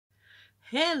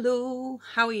Hello,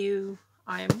 how are you?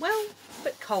 I am well, a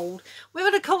bit cold. We've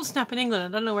had a cold snap in England. I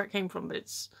don't know where it came from, but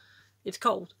it's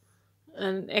cold.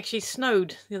 And it actually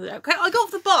snowed the other day. Okay, I got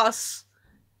off the bus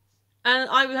and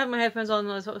I had my headphones on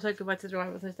and I sort of said goodbye to the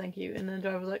driver and said thank you. And then the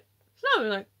driver was like, "Snow."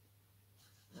 Like,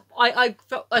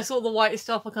 I saw the white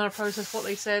stuff. I kind of processed what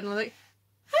they said and I was like,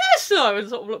 "Hello, snow," and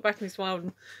sort of looked back and he smiled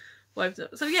and waved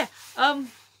up. So yeah,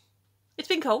 it's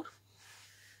been cold.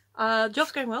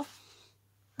 Job's going well.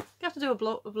 You have to do a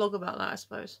vlog about that, I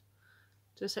suppose.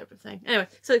 Do a separate thing. Anyway,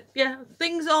 so yeah,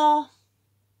 things are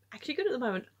actually good at the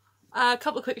moment. A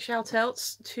couple of quick shout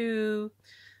outs to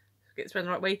get this the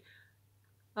right way.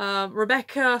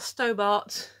 Rebecca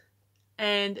Stobart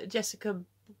and Jessica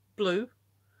Blue,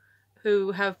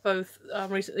 who have both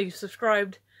recently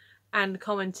subscribed and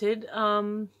commented.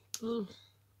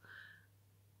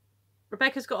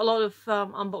 Rebecca's got a lot of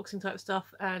unboxing type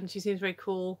stuff and she seems very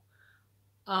cool.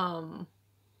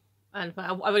 And I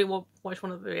only watched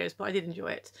one of the videos, but I did enjoy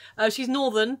it. She's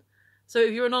northern, so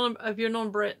if you're a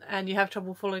non-Brit and you have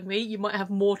trouble following me, you might have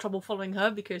more trouble following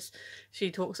her because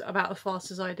she talks about as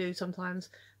fast as I do sometimes,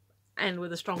 and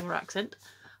with a stronger accent.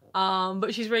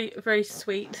 But she's very, very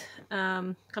sweet,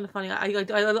 kind of funny.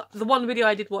 The one video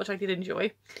I did watch, I did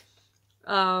enjoy.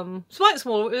 Quite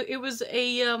small. It was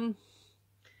a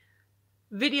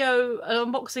video,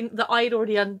 an unboxing that I'd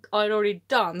already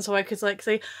done, so I could like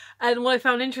say. And what I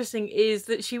found interesting is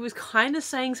that she was kind of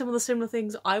saying some of the similar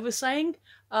things I was saying.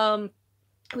 It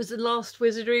was the last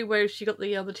Wizardry where she got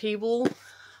the tea-ball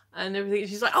and everything.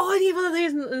 She's like, "Oh, I need one of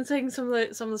these," and saying some of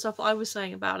the stuff I was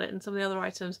saying about it and some of the other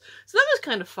items. So that was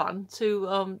kind of fun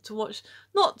to watch.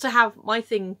 Not to have my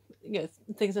thing, you know,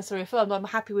 things necessarily affirmed. I'm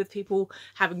happy with people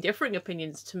having differing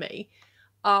opinions to me.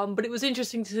 But it was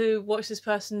interesting to watch this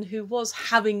person who was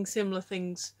having similar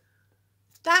things.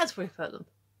 That's where he put them.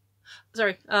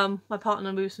 Sorry, my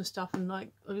partner moved some stuff and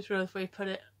like I just realised where he put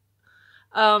it.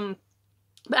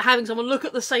 But having someone look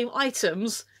at the same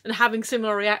items and having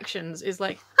similar reactions is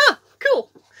like, huh,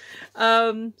 cool.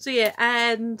 So yeah,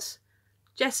 and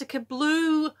Jessica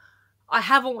Blue, I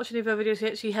haven't watched any of her videos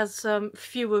yet. She has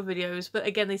fewer videos, but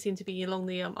again they seem to be along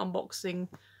the unboxing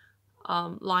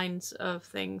lines of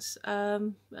things,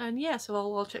 and yeah, so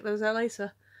I'll check those out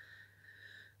later.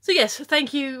 So yes,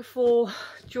 thank you for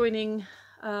joining,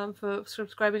 for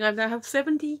subscribing. I now have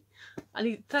 70. I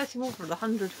need 30 more for the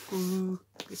 100. Ooh,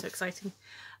 it'll be so exciting.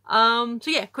 So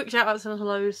yeah, quick shout outs and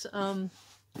hellos.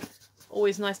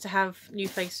 Always nice to have new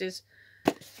faces.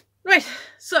 Right,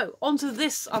 so onto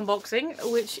this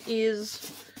unboxing, which is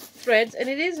threads, and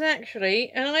it is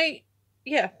actually, and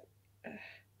yeah.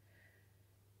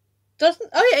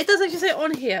 It does actually say it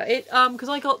on here. It because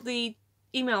I got the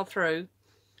email through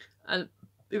and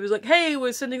it was like, "Hey,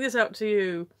 we're sending this out to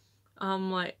you."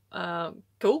 I'm like,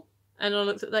 cool. And I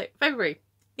looked at the February.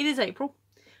 It is April.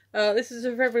 This is a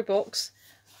February box.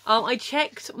 I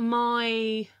checked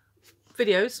my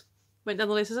videos, went down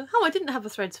the list and said, "Oh, I didn't have the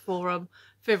threads for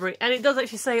February." And it does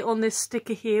actually say on this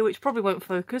sticker here, which probably won't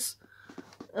focus.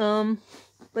 But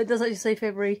it does actually say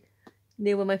February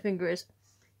near where my finger is.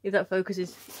 If that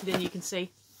focuses, then you can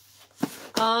see.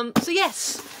 So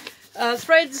yes,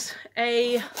 threads,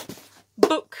 a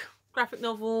book, graphic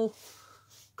novel,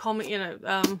 comic, you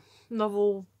know,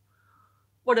 novel,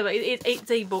 whatever.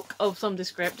 It's a book of some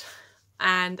descript,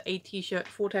 and a t-shirt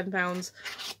for £10.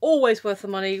 Always worth the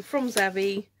money, from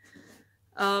Zavvi.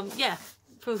 Yeah,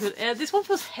 feels good. This one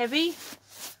feels heavy.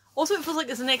 Also, it feels like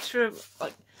there's an extra,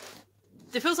 like,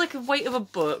 it feels like the weight of a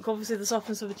book. Obviously, the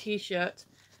softness of a t-shirt.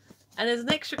 And there's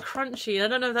an extra crunchy, and I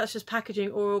don't know if that's just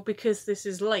packaging or because this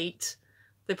is late,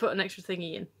 they put an extra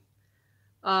thingy in.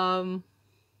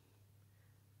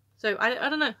 So I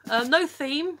don't know. No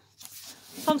theme.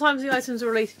 Sometimes the items are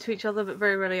related to each other, but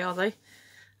very rarely are they.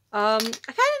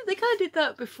 They kind of did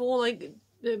that before, like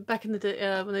back in the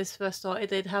day when this first started.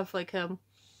 They'd have like a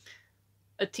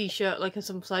t-shirt, like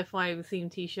some sci-fi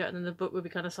themed t-shirt, and then the book would be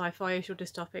kind of sci-fi-ish or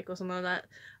dystopic or something like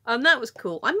that. That was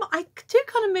cool. I do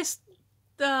kind of miss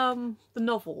the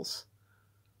novels.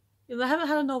 You know, I haven't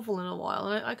had a novel in a while,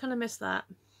 and I kind of miss that.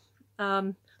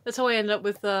 That's how I ended up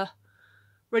with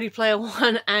Ready Player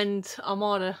One and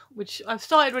Armada, which I've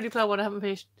started Ready Player One. I haven't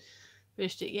finished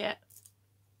it yet.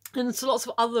 And there's lots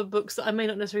of other books that I may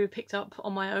not necessarily have picked up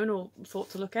on my own or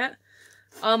thought to look at,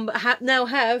 but now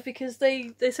have because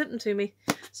they sent them to me.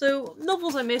 So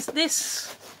novels I miss.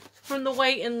 This, from the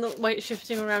weight and the weight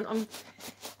shifting around,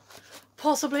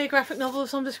 possibly a graphic novel of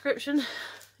some description.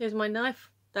 Here's my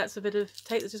knife. That's a bit of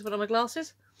tape that's just went on my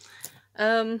glasses.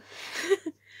 It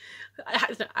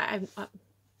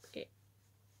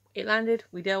landed.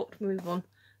 We dealt. Move on.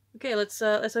 Okay, let's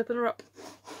open her up.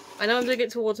 I know I'm doing it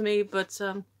towards me, but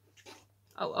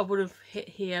I would have hit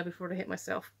here before I hit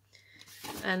myself.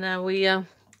 And now we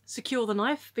secure the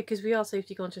knife because we are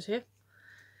safety conscious here.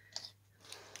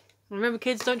 Remember,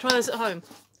 kids, don't try this at home.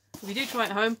 If you do try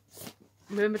it at home,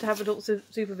 remember to have adult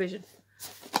supervision.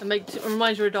 And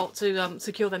remind your adult to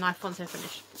secure their knife once they're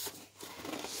finished.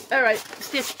 Alright,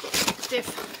 stiff.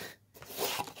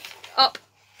 Up.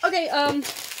 Okay,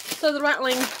 so the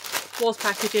rattling was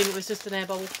packaging, it was just an air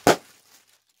bubble.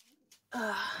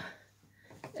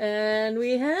 And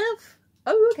we have...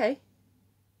 Oh, okay.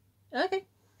 Okay,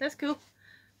 that's cool.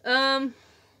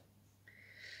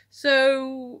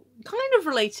 So, kind of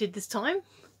related this time,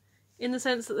 in the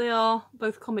sense that they are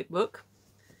both comic book.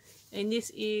 And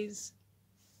this is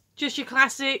just your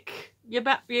classic, your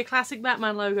classic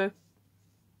Batman logo.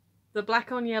 The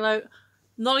black on yellow.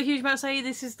 Not a huge amount to say,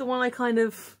 this is the one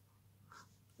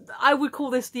I would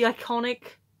call this the iconic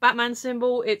Batman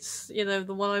symbol. It's, you know,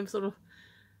 the one I'm sort of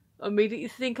immediately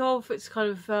think of. It's kind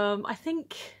of, I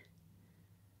think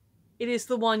it is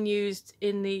the one used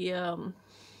in the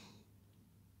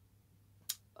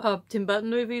Tim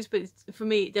Burton movies, but for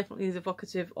me it definitely is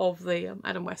evocative of the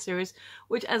Adam West series,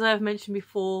 which, as I have mentioned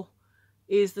before,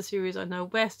 is the series I know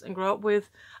best and grew up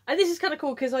with. And this is kind of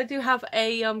cool because I do have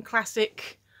a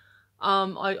classic,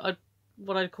 what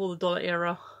I'd call the dollar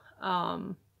era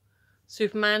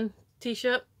Superman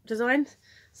t-shirt design.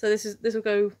 So this will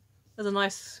go as a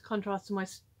nice contrast to my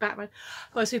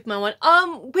Superman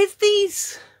one. With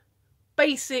these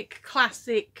basic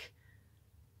classic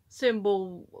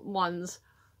symbol ones,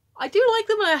 I do like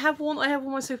them, and I have one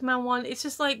my Superman one. It's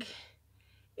just like,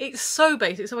 it's so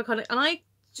basic, so iconic, and I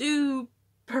do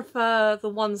prefer the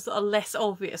ones that are less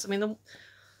obvious. I mean,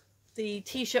 the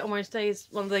t-shirt on my today is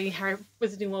one of the Harry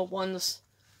Wizarding World ones,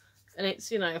 and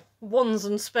it's, you know, wands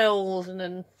and spells, and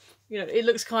then, you know, it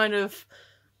looks kind of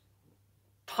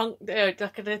punk, like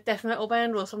a death metal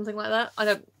band or something like that. I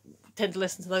don't tend to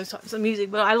listen to those types of music,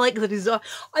 but I like the design.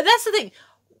 That's the thing.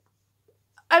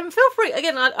 And feel free,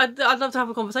 again, I'd love to have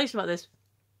a conversation about this.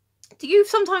 Do you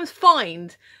sometimes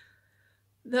find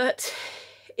that,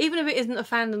 even if it isn't a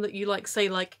fandom that you like, say,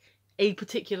 like a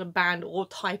particular band or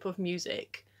type of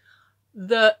music,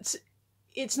 that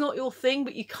it's not your thing,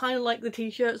 but you kind of like the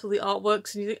t-shirts or the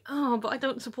artworks, and you think, oh, but I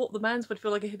don't support the bands, but I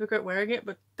feel like a hypocrite wearing it,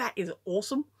 but that is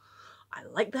awesome. I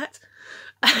like that.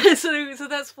 so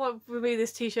that's why, for me,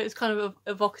 this t-shirt is kind of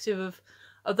evocative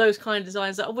of those kind of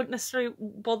designs that I wouldn't necessarily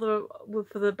bother with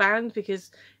for the band,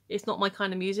 because it's not my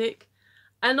kind of music.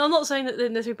 And I'm not saying that they're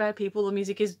necessarily bad people, the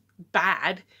music is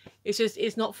bad, it's just,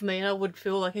 it's not for me, and I would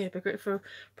feel like a hypocrite for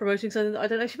promoting something that I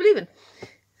don't actually believe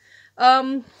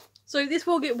in. So this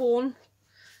will get worn.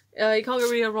 You can't go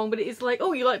really wrong, but it's like,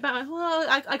 oh, you like Batman? Well,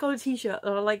 I got a t-shirt,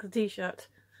 and I like the t-shirt.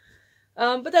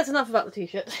 But that's enough about the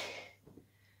t-shirt.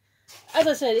 As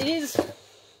I said, it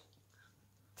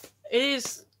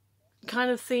is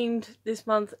kind of themed this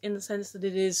month in the sense that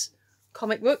it is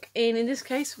comic book, and in this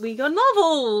case we got a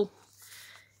novel,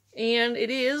 and it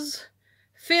is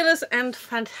Fearless and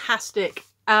Fantastic.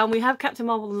 We have Captain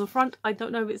Marvel on the front. I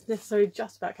don't know if it's necessarily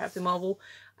just about Captain Marvel.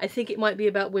 I think it might be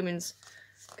about women's,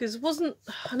 because it wasn't,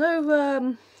 I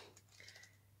know,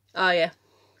 oh yeah,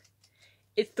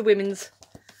 it's the women's,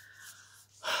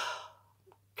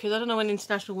 because I don't know when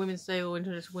International Women's Day or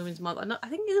International Women's Month. I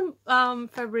think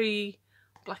it's February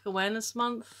Black Awareness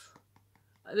Month,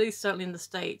 at least certainly in the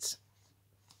States.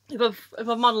 If I've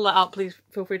muddled that up, please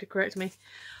feel free to correct me.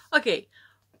 Okay,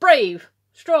 brave,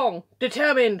 strong,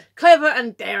 determined, clever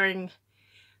and daring.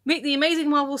 Meet the amazing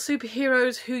Marvel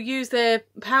superheroes who use their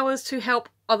powers to help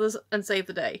others and save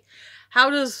the day. How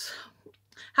does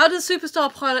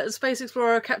superstar pilot and space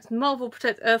explorer Captain Marvel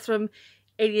protect Earth from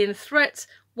alien threats?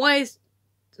 Why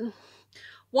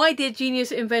did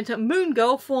genius inventor Moon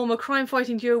Girl form a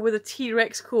crime-fighting duo with a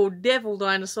T-Rex called Devil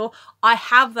Dinosaur? I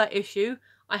have that issue.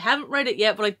 I haven't read it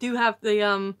yet, but I do have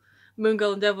the Moon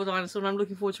Girl and Devil Dinosaur, and I'm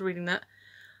looking forward to reading that.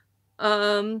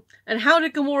 And how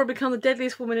did Gamora become the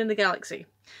deadliest woman in the galaxy?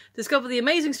 Discover the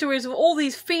amazing stories of all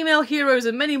these female heroes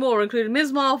and many more, including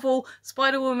Ms. Marvel,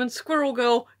 Spider-Woman, Squirrel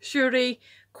Girl, Shuri,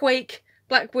 Quake,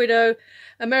 Black Widow,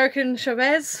 American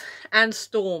Chavez, and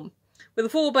Storm. With a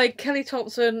foreword by Kelly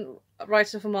Thompson,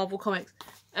 writer for Marvel Comics.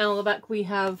 And on the back we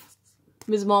have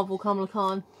Ms. Marvel, Kamala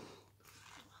Khan,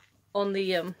 on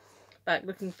the back,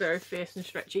 looking very fierce and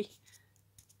stretchy.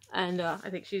 And I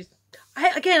think she's...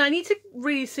 Again, I need to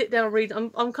really sit down and read.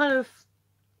 I'm kind of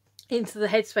into the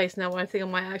headspace now where I think I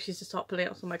might actually just start pulling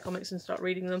out some of my comics and start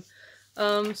reading them.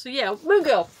 So yeah, Moon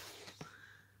Girl.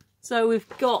 So we've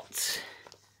got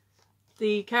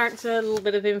the character, a little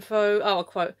bit of info. Oh, a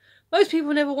quote. Most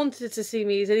people never wanted to see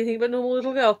me as anything but a normal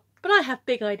little girl. But I have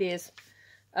big ideas.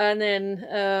 And then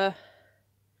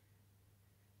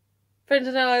friends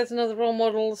and allies and other role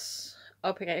models.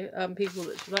 Okay, people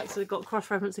that she likes. So we've got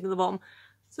cross-referencing at the bottom.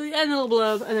 So the end little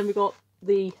blurb, and then we've got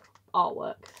the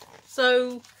artwork.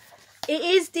 So it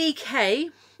is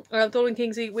DK, Dawn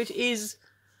Kingsley, which is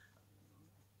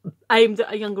aimed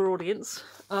at a younger audience.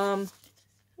 How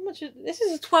much is this?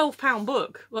 Is a £12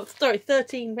 book. Well, sorry,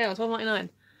 £13, £12.99.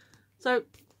 So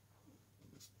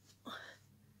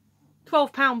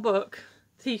 £12 book,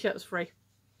 t-shirts free.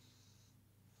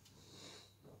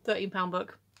 £13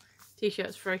 book,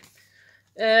 t-shirts free.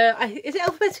 Is it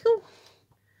alphabetical?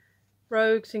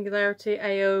 Rogue, Singularity,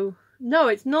 AO. No,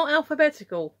 it's not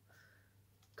alphabetical.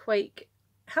 Quake.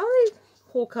 How are they?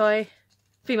 Hawkeye.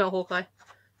 Female Hawkeye.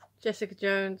 Jessica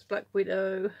Jones, Black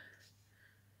Widow.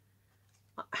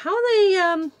 How are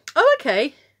they, oh,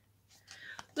 okay.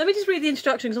 Let me just read the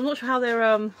instructions. I'm not sure how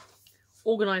they're,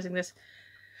 organising this.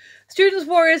 Students,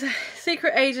 warriors,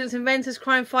 secret agents, inventors,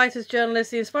 crime fighters,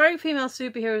 journalists, the inspiring female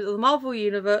superheroes of the Marvel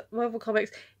Universe, Marvel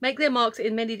Comics, make their marks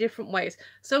in many different ways.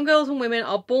 Some girls and women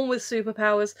are born with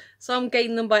superpowers, some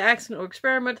gain them by accident or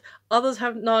experiment, others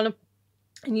have none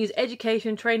and use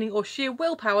education, training, or sheer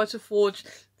willpower to forge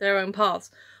their own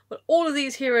paths. But all of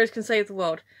these heroes can save the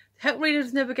world. To help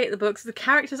readers navigate the books, the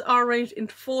characters are arranged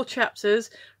into 4 chapters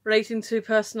relating to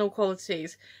personal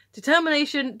qualities: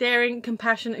 determination, daring,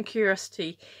 compassion, and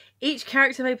curiosity. Each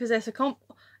character may possess a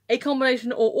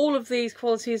combination or all of these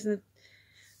qualities, and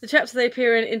the chapter they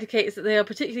appear in indicates that they are a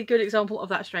particularly good example of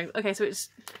that strength. Okay, so it's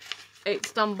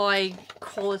done by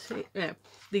quality,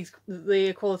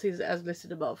 the qualities as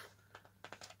listed above.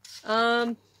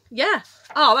 Yeah.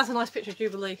 Oh, that's a nice picture of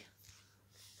Jubilee.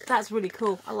 That's really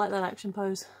cool. I like that action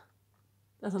pose.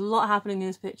 There's a lot happening in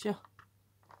this picture.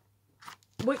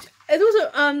 Which is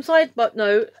also, side but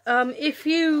note, if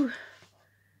you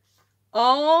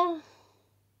are,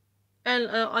 and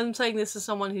I'm saying this as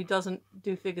someone who doesn't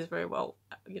do figures very well,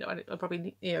 you know, I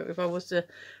probably, you know, if I was to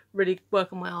really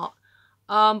work on my art,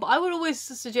 but I would always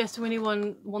suggest to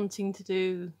anyone wanting to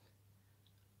do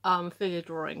figure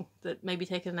drawing that maybe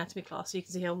take an anatomy class so you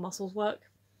can see how muscles work.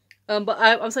 But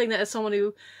I'm saying that as someone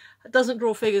who doesn't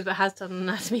draw figures but has done an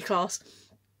anatomy class.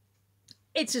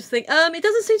 It's just thing. It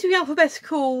doesn't seem to be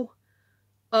alphabetical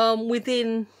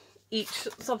within each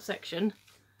subsection.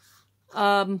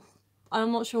 I'm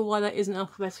not sure why that isn't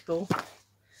alphabetical,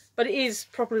 but it is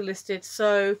properly listed.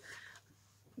 So,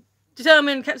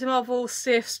 Determined, Captain Marvel,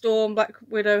 Sif, Storm, Black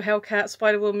Widow, Hellcat,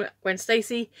 Spider-Woman, Gwen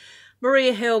Stacy,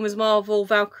 Maria Hill, Ms. Marvel,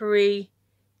 Valkyrie,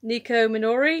 Nico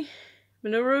Minoru,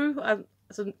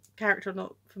 that's a character I'm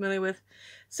not familiar with,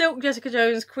 Silk, Jessica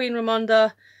Jones, Queen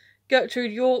Ramonda,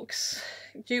 Gertrude Yorks,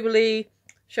 Jubilee,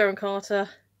 Sharon Carter,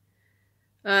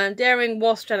 and Daring,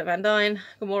 Wasp, Janet Van Dyne,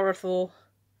 Gamora, Thor,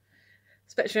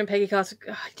 Spectre and Peggy Carter.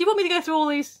 Do you want me to go through all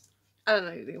these? I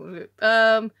don't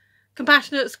know.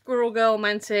 Compassionate, Squirrel Girl,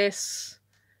 Mantis,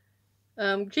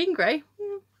 Jean Grey,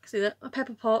 I can see that,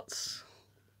 Pepper Potts,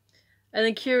 and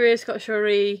then Curious, got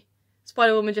Shuri,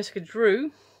 Spider-Woman, Jessica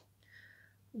Drew,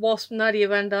 Wasp, Nadia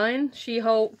Van Dyne,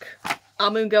 She-Hulk,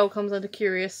 our Moon Girl comes under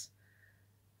Curious,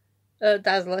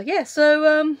 Dazzler. Yeah,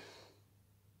 so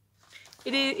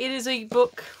it is a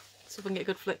book, see if I can get a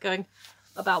good flick going,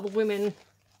 about the women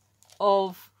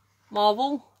of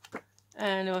Marvel.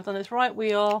 And if I've done this right,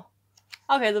 we are...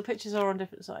 Okay, the pictures are on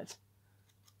different sides.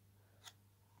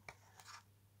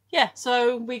 Yeah,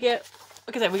 so we get,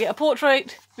 like I said, we get a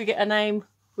portrait, we get a name,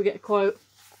 we get a quote,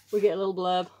 we get a little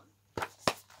blurb.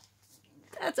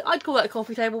 I'd call that a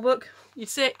coffee table book. You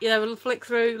sit, you have a little flick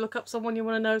through, look up someone you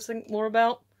want to know something more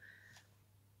about.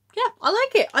 Yeah, I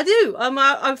like it. I do.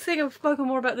 I think I've spoken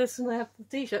more about this than I have the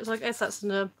t-shirts. So I guess that's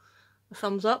a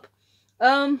thumbs up.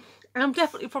 And I'm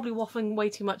definitely probably waffling way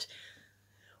too much.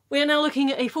 We are now looking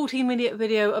at a 14-minute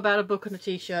video about a book and a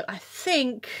t-shirt. I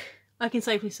think I can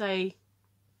safely say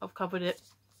I've covered it.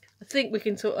 I think we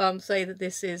can say that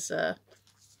this is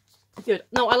good.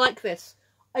 No, I like this.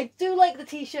 I do like the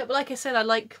t-shirt, but like I said, I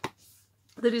like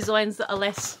the designs that are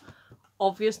less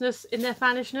obviousness in their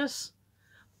fanishness.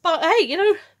 But hey, you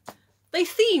know, they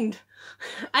themed.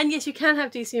 And yes, you can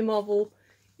have DC and Marvel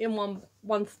in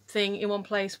one thing, in one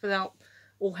place, without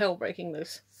all hell breaking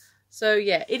loose. So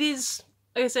yeah, it is,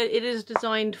 like I said, it is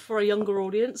designed for a younger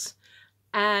audience.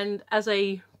 And as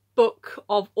a book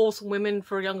of awesome women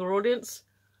for a younger audience,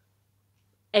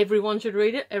 everyone should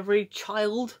read it. Every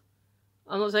child.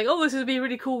 I'm not saying, oh, this would be a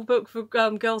really cool book for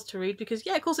girls to read, because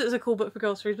yeah, of course it is a cool book for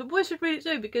girls to read, but boys should read it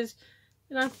too, because,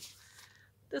 you know,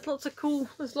 there's lots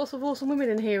of awesome women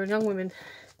in here, and young women.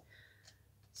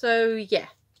 So yeah,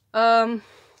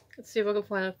 let's see if I can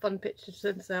find a fun picture to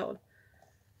send this out on.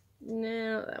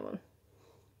 No, that one.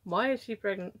 Why is she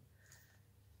pregnant?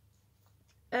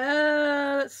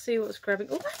 Let's see what's grabbing.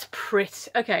 Oh, that's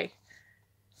pretty. Okay.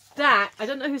 That, I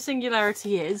don't know who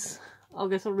Singularity is. I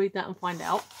guess I'll read that and find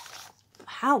out.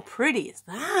 How pretty is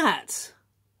that?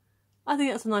 I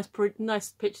think that's a nice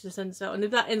picture to send us out. And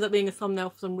if that ends up being a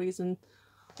thumbnail for some reason,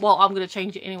 well, I'm going to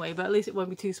change it anyway, but at least it won't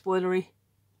be too spoilery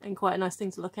and quite a nice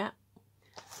thing to look at.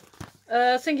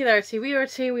 Singularity. We are a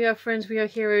team, we are friends, we are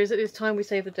heroes. It is time we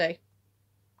save the day.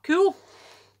 Cool?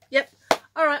 Yep.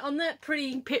 Alright, on that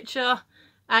pretty picture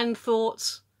and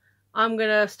thoughts, I'm going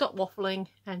to stop waffling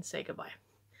and say goodbye.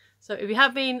 So if you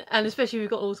have been, and especially if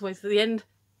you've got all the way to the end,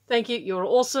 thank you. You're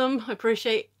awesome. I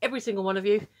appreciate every single one of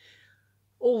you.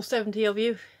 All 70 of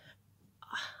you.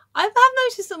 I've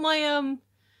noticed that my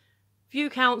view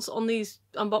counts on these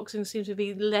unboxings seem to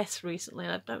be less recently,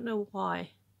 and I don't know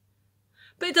why.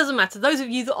 But it doesn't matter. Those of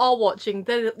you that are watching,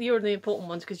 you're the important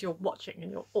ones because you're watching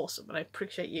and you're awesome, and I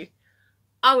appreciate you.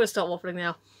 I'm going to start waffling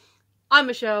now. I'm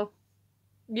Michelle.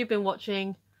 You've been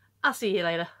watching. I'll see you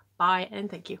later. Bye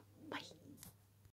and thank you.